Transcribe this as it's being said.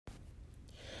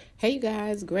Hey, you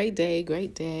guys, great day,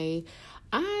 great day.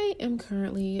 I am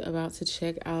currently about to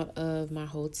check out of my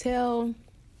hotel.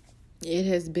 It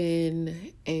has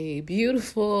been a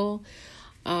beautiful,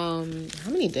 how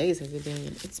many days has it been?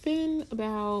 It's been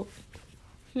about,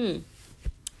 it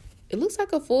looks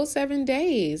like a full 7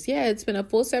 days. Yeah, it's been a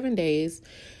full 7 days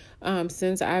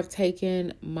since I've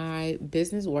taken my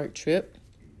business work trip.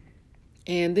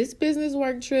 And this business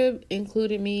work trip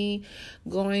included me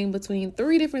going between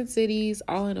 3 different cities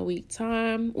all in a week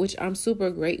time, which I'm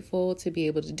super grateful to be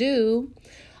able to do.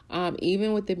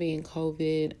 Even with it being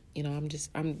COVID,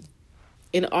 I'm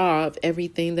in awe of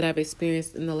everything that I've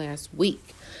experienced in the last week.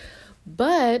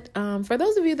 But for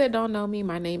those of you that don't know me,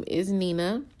 my name is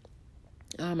Nina.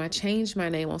 I changed my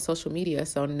name on social media.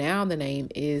 So now the name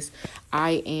is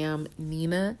I Am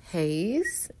Nina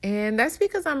Hayes. And that's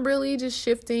because I'm really just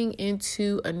shifting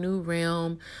into a new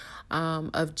realm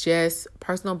of just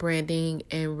personal branding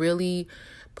and really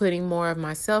putting more of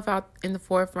myself out in the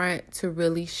forefront to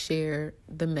really share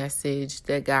the message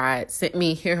that God sent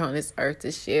me here on this earth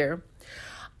to share.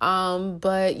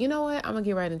 But you know what? I'm gonna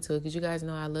get right into it because you guys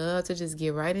know I love to just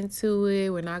get right into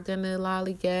it. We're not gonna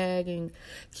lollygag and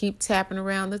keep tapping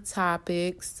around the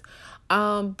topics.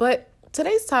 But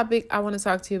today's topic I want to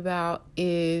talk to you about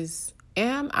is,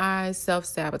 am I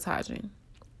self-sabotaging?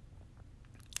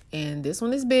 And this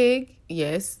one is big.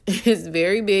 Yes, it's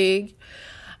very big.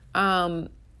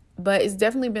 But it's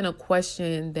definitely been a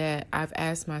question that I've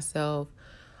asked myself,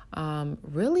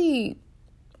 really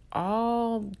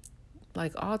all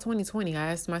 2020.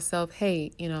 I asked myself,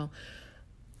 hey,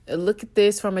 look at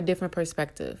this from a different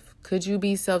perspective. Could you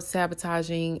be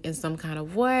self-sabotaging in some kind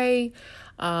of way?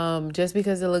 Just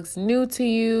because it looks new to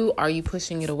you? Are you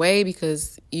pushing it away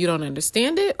because you don't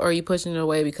understand it? Or are you pushing it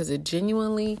away because it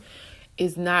genuinely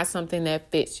is not something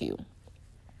that fits you?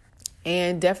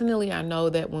 And definitely, I know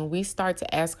that when we start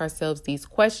to ask ourselves these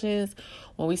questions,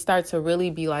 when we start to really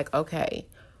be like, okay,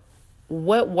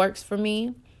 what works for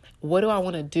me? What do I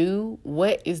want to do?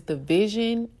 What is the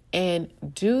vision? And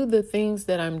do the things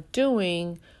that I'm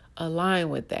doing align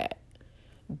with that?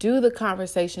 Do the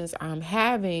conversations I'm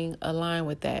having align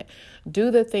with that?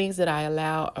 Do the things that I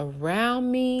allow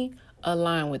around me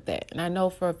align with that? And I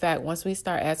know for a fact, once we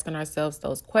start asking ourselves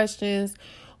those questions,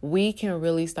 we can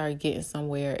really start getting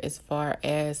somewhere as far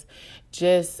as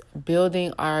just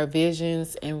building our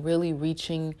visions and really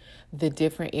reaching the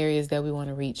different areas that we want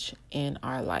to reach in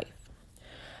our life.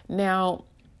 Now,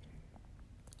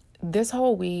 this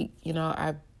whole week,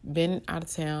 I've been out of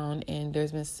town and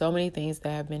there's been so many things that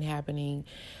have been happening.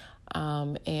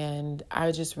 And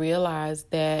I just realized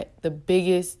that the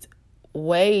biggest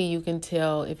way you can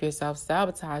tell if you're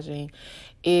self-sabotaging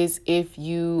is if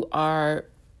you are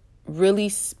really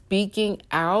speaking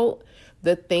out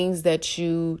the things that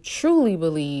you truly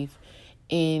believe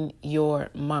in your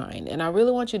mind. And I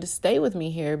really want you to stay with me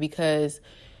here because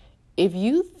if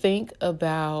you think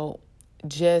about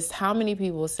just how many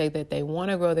people say that they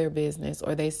want to grow their business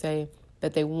or they say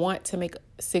that they want to make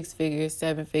 6 figures,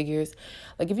 7 figures,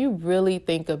 like if you really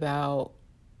think about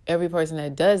every person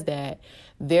that does that,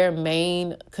 their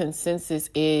main consensus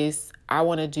is, I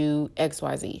want to do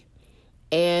XYZ.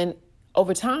 And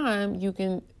over time, you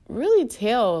can really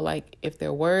tell like if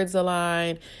their words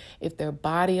align, if their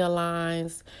body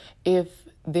aligns, if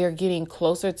they're getting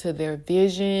closer to their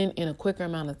vision in a quicker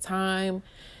amount of time.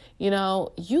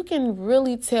 You can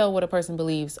really tell what a person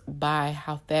believes by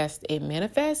how fast it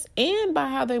manifests and by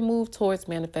how they move towards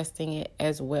manifesting it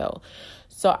as well.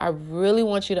 So I really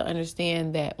want you to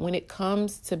understand that when it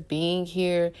comes to being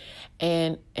here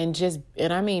and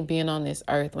I mean being on this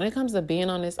earth, when it comes to being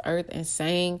on this earth and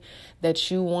saying that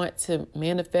you want to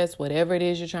manifest whatever it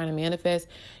is you're trying to manifest,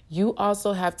 you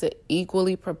also have to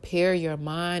equally prepare your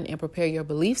mind and prepare your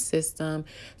belief system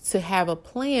to have a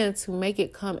plan to make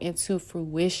it come into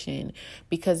fruition.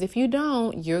 Because if you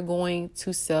don't, you're going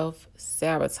to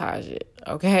self-sabotage it.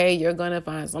 Okay? You're going to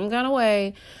find some kind of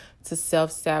way to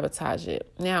self-sabotage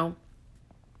it. Now,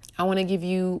 I want to give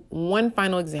you one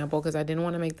final example because I didn't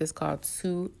want to make this call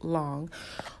too long.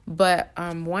 But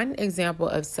one example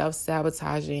of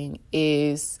self-sabotaging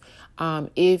is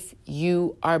if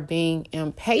you are being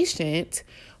impatient,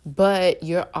 but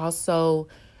you're also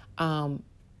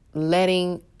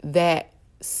letting that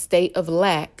state of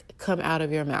lack come out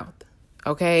of your mouth.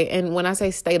 Okay? And when I say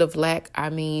state of lack,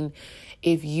 I mean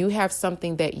if you have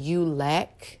something that you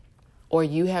lack, or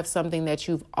you have something that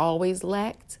you've always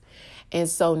lacked, And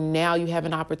so now you have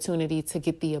an opportunity to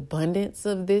get the abundance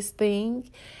of this thing.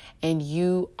 And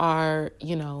you are,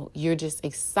 you're just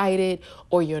excited,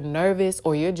 or you're nervous,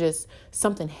 or you're just,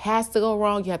 something has to go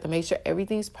wrong. You have to make sure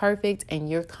everything's perfect, and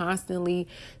you're constantly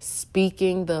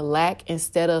speaking the lack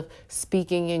instead of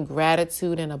speaking in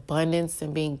gratitude and abundance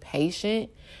and being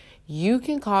patient. You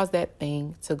can cause that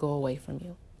thing to go away from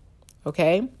you.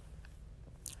 Okay?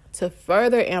 To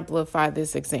further amplify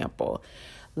this example,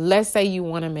 let's say you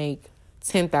want to make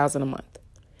 $10,000 a month.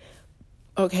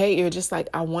 Okay, you're just like,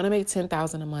 I want to make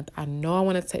 $10,000 a month. I know I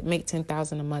want to make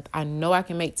 $10,000 a month. I know I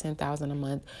can make $10,000 a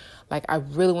month. Like, I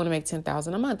really want to make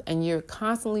 $10,000 a month. And you're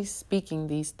constantly speaking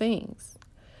these things.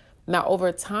 Now,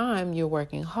 over time, you're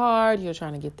working hard. You're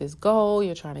trying to get this goal.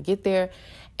 You're trying to get there.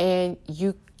 And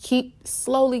you keep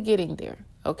slowly getting there.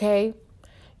 Okay.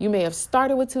 You may have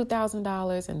started with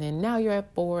 $2,000, and then now you're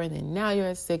at 4, and then now you're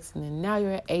at 6, and then now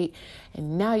you're at 8,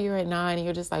 and now you're at 9. And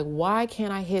you're just like, why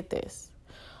can't I hit this?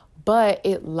 But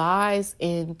it lies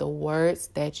in the words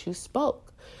that you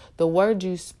spoke. The words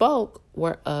you spoke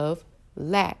were of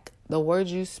lack. The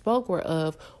words you spoke were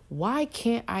of, why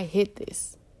can't I hit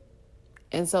this?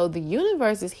 And so the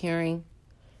universe is hearing,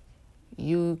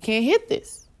 you can't hit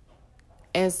this.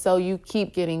 And so you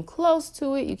keep getting close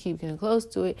to it. You keep getting close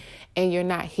to it, and you're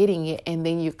not hitting it. And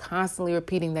then you're constantly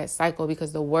repeating that cycle,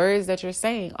 because the words that you're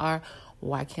saying are,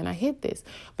 why can't I hit this?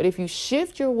 But if you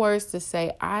shift your words to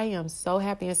say, I am so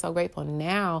happy and so grateful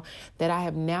now that I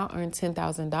have now earned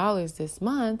 $10,000 this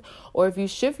month. Or if you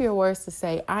shift your words to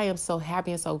say, I am so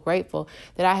happy and so grateful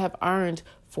that I have earned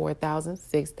 $4,000,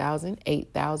 $6,000,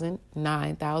 $8,000,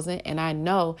 $9,000. And I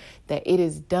know that it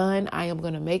is done. I am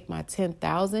going to make my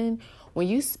 $10,000. When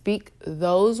you speak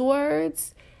those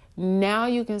words, now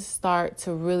you can start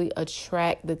to really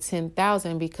attract the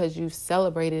 $10,000, because you've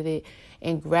celebrated it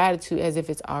in gratitude as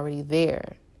if it's already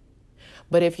there.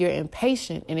 But if you're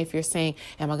impatient, and if you're saying,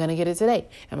 am I going to get it today?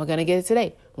 Am I going to get it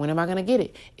today? When am I going to get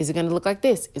it? Is it going to look like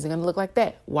this? Is it going to look like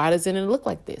that? Why doesn't it look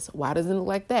like this? Why doesn't it look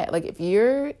like that? Like, if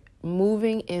you're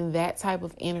moving in that type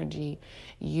of energy,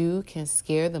 you can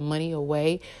scare the money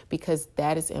away, because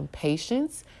that is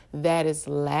impatience, that is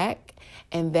lack,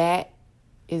 and that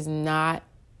is not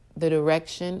the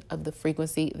direction of the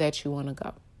frequency that you want to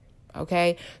go.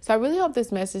 Okay. So I really hope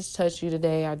this message touched you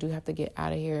today. I do have to get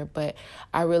out of here, but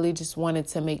I really just wanted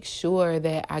to make sure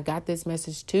that I got this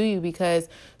message to you, because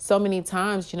so many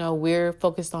times, we're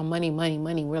focused on money.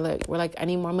 We're like, I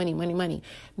need more money.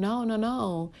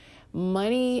 No.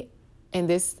 Money. And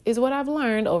this is what I've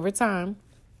learned over time.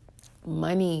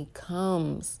 Money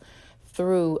comes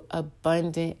through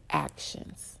abundant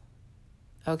actions.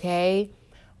 Okay.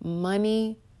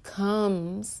 Money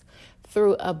comes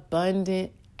through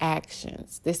abundant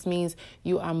actions. This means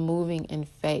you are moving in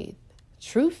faith,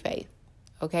 true faith.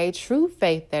 Okay, true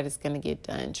faith that it's going to get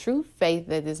done. True faith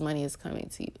that this money is coming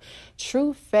to you.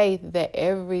 True faith that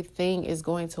everything is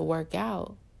going to work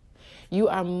out. You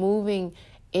are moving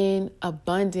in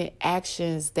abundant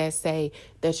actions that say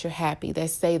that you're happy,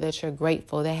 that say that you're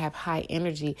grateful, that have high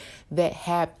energy, that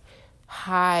have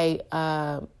high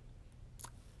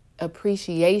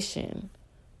appreciation,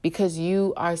 because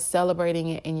you are celebrating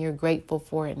it and you're grateful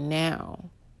for it now.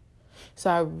 So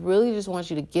I really just want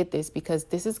you to get this, because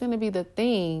this is going to be the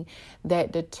thing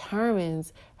that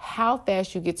determines how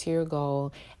fast you get to your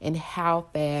goal and how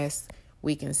fast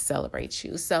we can celebrate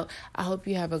you. So I hope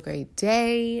you have a great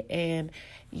day. And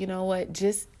you know what?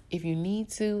 Just if you need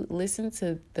to, listen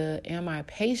to the Am I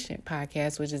Patient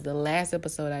podcast, which is the last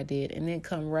episode I did, and then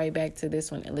come right back to this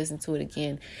one and listen to it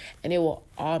again, and it will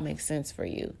all make sense for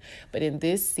you. But in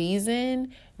this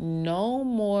season, no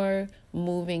more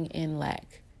moving in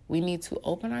lack. We need to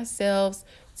open ourselves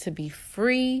to be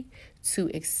free to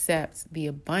accept the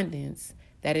abundance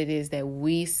that it is that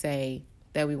we say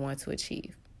that we want to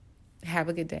achieve. Have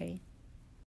a good day.